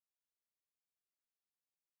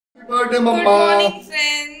Birthday, Good Mama. morning,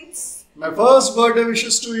 friends. My first birthday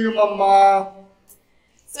wishes to you, Mama.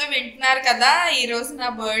 So వింటున్నారు కదా ఈరోజు నా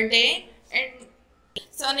birthday and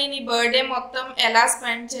so నేను ఈ బర్త్డే మొత్తం ఎలా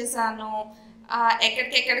స్పెండ్ చేశాను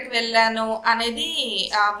ఎక్కడికి వెళ్ళాను అనేది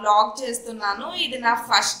వ్లాగ్ చేస్తున్నాను. ఇది నా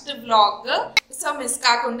ఫస్ట్ వ్లాగ్, సో మిస్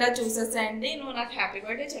కాకుండా చూసేసేయండి. నువ్వు నాకు హ్యాపీ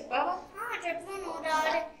బర్త్డే చెప్పావా? చెప్పాను.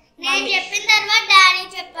 నేను చెప్పిన తర్వాత డాడీ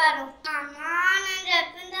చెప్పారు. అమ్మా నేను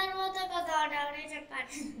చెప్పిన తర్వాత కదా డాడీ చెప్పారు.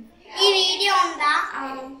 ఈ వీడియో ఉందా?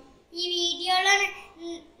 ఈ వీడియోలో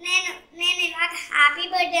నేను ఇలా హ్యాపీ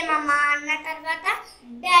బర్త్డే మమ్మా అన్న తర్వాత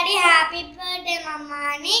డాడీ హ్యాపీ బర్త్డే మమ్మా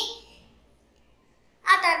అని,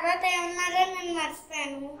 ఆ తర్వాత ఏమన్నారో నేను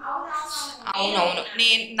మర్చిపోయాను. అవునవును,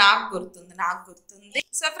 నాకు గుర్తుంది.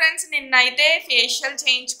 సో ఫ్రెండ్స్, నిన్నైతే ఫేషియల్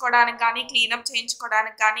చేయించుకోవడానికి కానీ క్లీనప్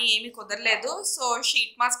చేయించుకోవడానికి కానీ ఏమీ కుదరలేదు. సో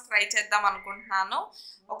షీట్ మాస్క్ ట్రై చేద్దాం అనుకుంటున్నాను.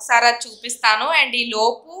 ఒకసారి అది చూపిస్తాను. అండ్ ఈ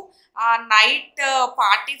లోపు నైట్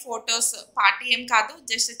పార్టీ ఫొటోస్, పార్టీ ఏం కాదు,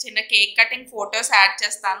 జస్ట్ చిన్న కేక్ కటింగ్ ఫొటోస్ యాడ్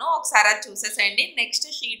చేస్తాను. ఒకసారి అది చూసేసేయండి. నెక్స్ట్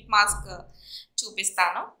షీట్ మాస్క్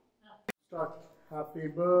చూపిస్తాను. Happy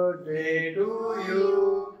birthday to you.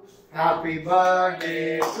 Happy birthday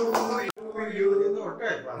to you.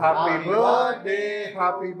 Happy birthday,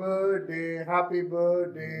 happy birthday, happy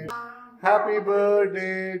birthday. Happy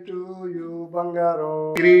birthday to you, Bangaro.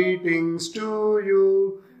 Greetings to you.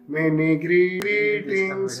 Many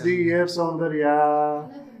greetings, dear Saundarya.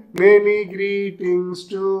 Many greetings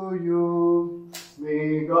to you. May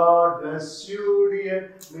God bless you, dear.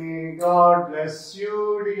 May God bless you,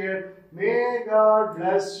 dear. May God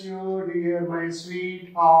bless you, dear, my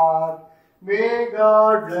sweetheart. May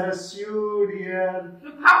God bless you, dear.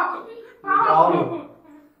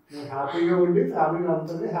 హ్యాపీగా ఉండి family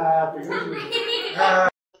అంతా హ్యాపీగా.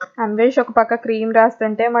 అన్వేష్ ఒక పక్క cream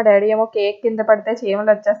రాస్తుంటే మా daddy ఏమో cake కింద పడితే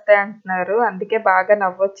చీమలు వచ్చేస్తాయి అంటున్నారు. అందుకే బాగా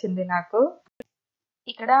నవ్వొచ్చింది నాకు.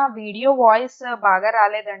 ఇక్కడ వీడియో వాయిస్ బాగా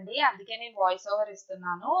రాలేదండి, అందుకే నేను వాయిస్ ఓవర్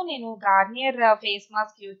ఇస్తున్నాను. నేను గార్నియర్ ఫేస్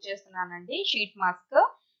మాస్క్ యూజ్ చేస్తున్నానండి, షీట్ మాస్క్.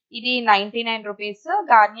 ఇది 99 rupees.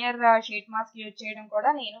 Garnier sheet mask use చేయడం కూడా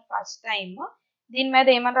నేను ఫస్ట్ టైం. దీని మీద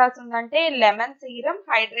ఏమని రాసిందంటే lemon serum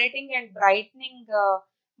hydrating and brightening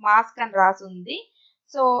mask అని రాసింది.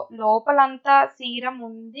 సో లోపలంతా సీరం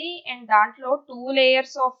ఉంది అండ్ దాంట్లో 2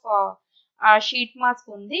 లేయర్స్ ఆఫ్ షీట్ మాస్క్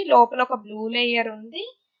ఉంది. లోపల ఒక బ్లూ లేయర్ ఉంది,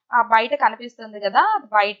 బయట కనిపిస్తుంది కదా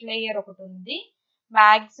వైట్ లేయర్ ఒకటి ఉంది.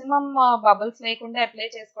 మాక్సిమం బబుల్స్ లేకుండా అప్లై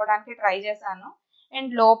చేసుకోవడానికి ట్రై చేశాను.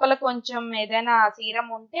 అండ్ లోపల కొంచెం ఏదైనా సీరం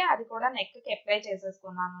ఉంటే అది కూడా నెక్ కి అప్లై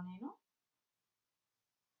చేసేసుకున్నాను నేను.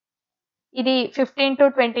 ఇది 15 to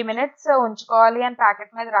 20 minutes ఉంచుకోవాలి అని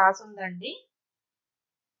ప్యాకెట్ మీద రాసుందండి.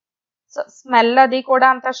 సో స్మెల్ అది కూడా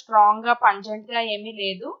అంత స్ట్రాంగ్ గా పంజెంట్ గా ఏమీ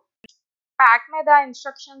లేదు. ప్యాక్ మీద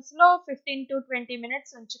ఇన్స్ట్రక్షన్స్ లో 15 to 20 minutes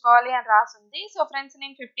ఉంచుకోవాలి అని రాసుంది. సో ఫ్రెండ్స్,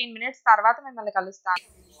 నేను 15 minutes తర్వాత మిమ్మల్ని కలుస్తాను.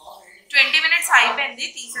 20 minutes అయిపోయింది,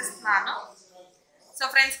 తీసేస్తున్నాను. సో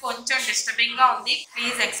ఫ్రెండ్స్, కొంచెం డిస్టర్బింగ్ గా ఉంది,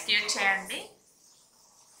 ప్లీజ్ ఎక్స్క్యూజ్ చేయండి.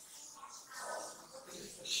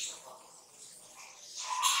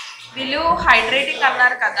 వీళ్ళు హైడ్రేటింగ్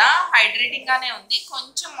అన్నారు కదా, హైడ్రేటింగ్ గానే ఉంది,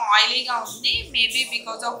 కొంచెం ఆయిలీగా ఉంది. మేబీ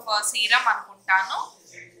బికాస్ ఆఫ్ సీరం అనుకుంటాను.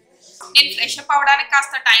 నేను ఫ్రెష్ అప్ అవడానికి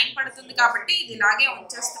కాస్త టైం పడుతుంది కాబట్టి ఇది ఇలాగే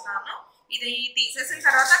ఉంచేస్తున్నాను. ఇది తీసేసిన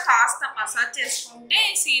తర్వాత కాస్త మసాజ్ చేసుకుంటే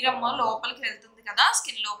సీరమ్ లోపలికి వెళ్తుంది కదా,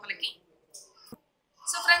 స్కిన్ లోపలికి.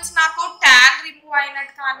 సో ఫ్రెండ్స్, నాకు ట్యాన్ రిమూవ్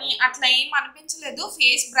అయినట్టు కానీ అట్లా ఏం అనిపించలేదు.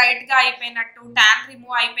 ఫేస్ బ్రైట్ గా అయిపోయినట్టు, ట్యాన్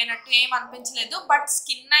రిమూవ్ అయిపోయినట్టు ఏం అనిపించలేదు. బట్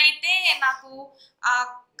స్కిన్ అయితే నాకు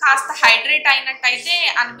కాస్త హైడ్రేట్ అయినట్టు అయితే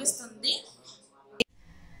అనిపిస్తుంది.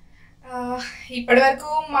 ఇప్పటి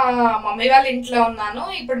వరకు మా మమ్మీ వాళ్ళ ఇంట్లో ఉన్నాను,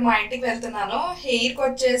 ఇప్పుడు మా ఇంటికి వెళ్తున్నాను. హెయిర్కి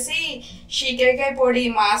వచ్చేసి షీకేకాయ పొడి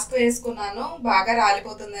మాస్క్ వేసుకున్నాను, బాగా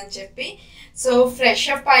రాలిపోతుందని చెప్పి. సో ఫ్రెష్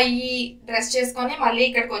అప్ అయ్యి డ్రెస్ చేసుకొని మళ్ళీ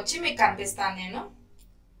ఇక్కడికి వచ్చి మీకు కనిపిస్తాను నేను.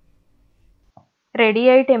 రెడీ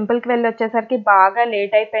అయ్యి టెంపుల్కి వెళ్ళి వచ్చేసరికి బాగా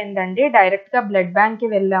లేట్ అయిపోయిందండి. డైరెక్ట్గా బ్లడ్ బ్యాంక్కి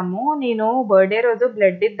వెళ్ళాము. నేను బర్త్డే రోజు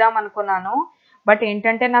బ్లడ్ ఇద్దాం అనుకున్నాను, బట్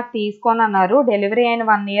ఏంటంటే నాకు తీసుకొని అన్నారు. డెలివరీ అయిన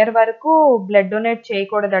 1 year వరకు బ్లడ్ డొనేట్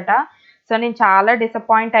చేయకూడదట. సో నేను చాలా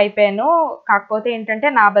డిసప్పాయింట్ అయిపోయాను. కాకపోతే ఏంటంటే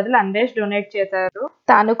నా బదులు అన్వేష్ డొనేట్ చేశారు.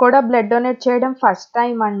 తను కూడా బ్లడ్ డొనేట్ చేయడం ఫస్ట్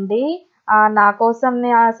టైం అండి. నా కోసం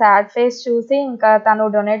ఆ సాడ్ ఫేస్ చూసి ఇంకా తను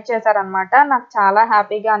డొనేట్ చేశారనమాట. నాకు చాలా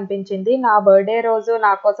హ్యాపీగా అనిపించింది. నా బర్త్డే రోజు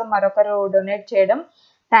నా కోసం మరొకరు డొనేట్ చేయడం.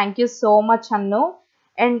 Thank you so much Annu.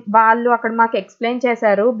 And వాళ్ళు అక్కడ మాకు ఎక్స్ప్లెయిన్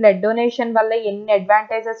చేశారు బ్లడ్ డొనేషన్ వల్ల ఎన్ని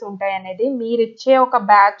అడ్వాంటేజెస్ ఉంటాయి అనేది. మీరు ఇచ్చే ఒక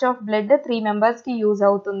బ్యాచ్ ఆఫ్ బ్లడ్ 3 members-కి యూజ్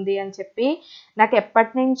అవుతుంది అని చెప్పి. నాకు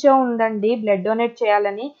ఎప్పటి నుంచో ఉందండి బ్లడ్ డొనేట్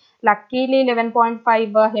చేయాలని. లక్కీలీ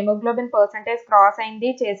 11.5 హెమోగ్లోబిన్ పర్సంటేజ్ క్రాస్ అయింది,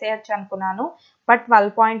 చేసేయచ్చు అనుకున్నాను. బట్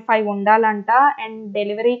 12.5 ఉండాలంట. అండ్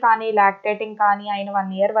డెలివరీ కానీ లాక్టేటింగ్ కానీ అయిన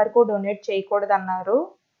 1 year వరకు డొనేట్ చేయకూడదు అన్నారు.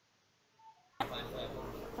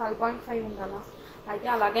 12.5 ఉండాలా? అయితే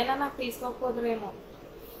అలాగైనా నాకు తీసుకోకపోదురేమో.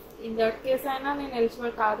 ఇన్ దట్ కేస్ అయినా నేను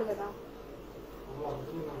ఎలిజిబుల్ కాదు కదా.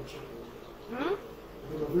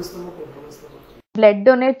 బ్లడ్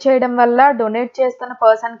డొనేట్ చేయడం వల్ల డొనేట్ చేస్తున్న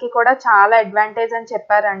పర్సన్కి కూడా చాలా అడ్వాంటేజ్ అని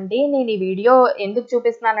చెప్పారండి. నేను ఈ వీడియో ఎందుకు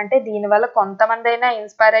చూపిస్తున్నానంటే దీనివల్ల కొంతమంది అయినా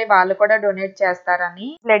ఇన్స్పైర్ అయ్యి వాళ్ళు కూడా డొనేట్ చేస్తారని.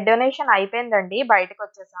 బ్లడ్ డొనేషన్ అయిపోయిందండి, బయటకు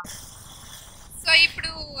వచ్చేసాం. సో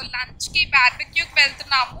ఇప్పుడు లంచ్కి బార్బెక్యూకి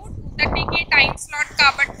వెళ్తున్నాము. 2:30కి టైం స్లాట్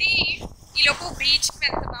కాబట్టి ఈలోపు బీచ్కి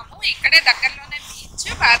వెళ్తున్నాము. ఇక్కడే దగ్గరలోనే బీచ్,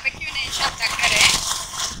 బార్బెక్యూ నేషన్ దగ్గరే.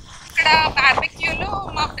 ఇక్కడ బార్బెక్యూలో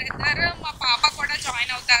మా బ్రదర్ మా పాప కూడా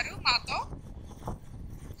జాయిన్ అవుతారు మాతో.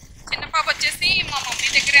 చిన్న పాప వచ్చేసి మా మమ్మీ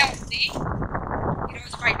దగ్గరే ఉంది,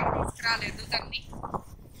 ఈరోజు బయటకు తీసుకురాలేదు తన్ని.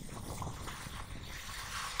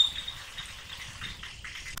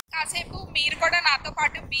 కాసేపు మీరు కూడా నాతో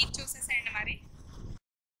పాటు బీచ్ చూసేసేయండి మరి.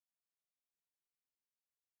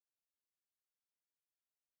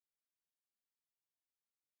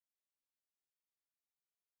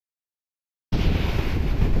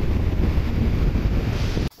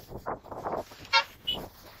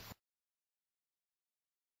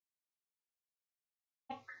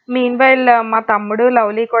 మీన్వైల్ మా తమ్ముడు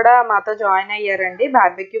లవ్లీ కూడా మాతో జాయిన్ అయ్యారండి,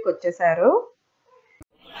 బార్బెక్యూకి వచ్చేసారు.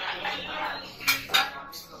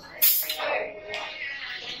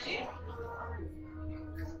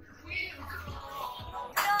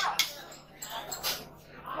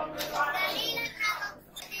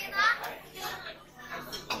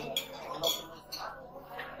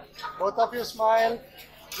 Both of you smile.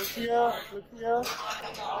 Look here. Look here.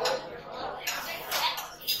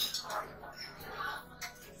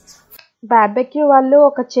 Barbecue వాళ్ళు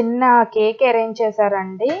ఒక చిన్న కేక్ అరేంజ్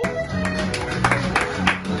చేశారండి.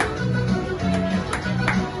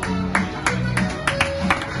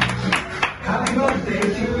 Happy birthday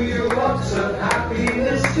to you, lots of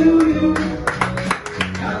happiness to you.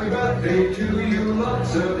 Happy birthday to you,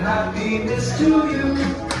 lots of happiness to you.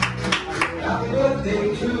 Happy birthday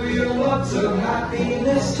to you, lots of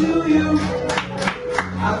happiness to you.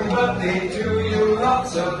 Happy birthday to you,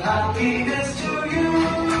 lots of happiness to you.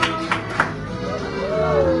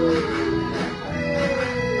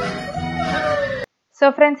 So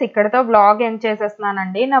friends, ఇక్కడతో vlog end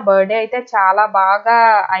చేసేస్తున్నానండి. నా birthday అయితే చాలా బాగా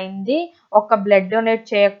అయింది, ఒక్క blood donate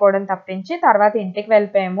చేయకపోవడం తప్పించి. తర్వాత ఇంటికి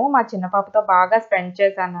వెళ్ళిపోయాము, మా చిన్న పాపతో బాగా స్పెండ్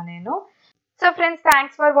చేశాను నేను. So friends,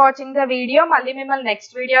 thanks for watching the video. మళ్ళీ మిమ్మల్ని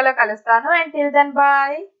నెక్స్ట్ వీడియోలో కలుస్తాను. And till then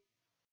bye.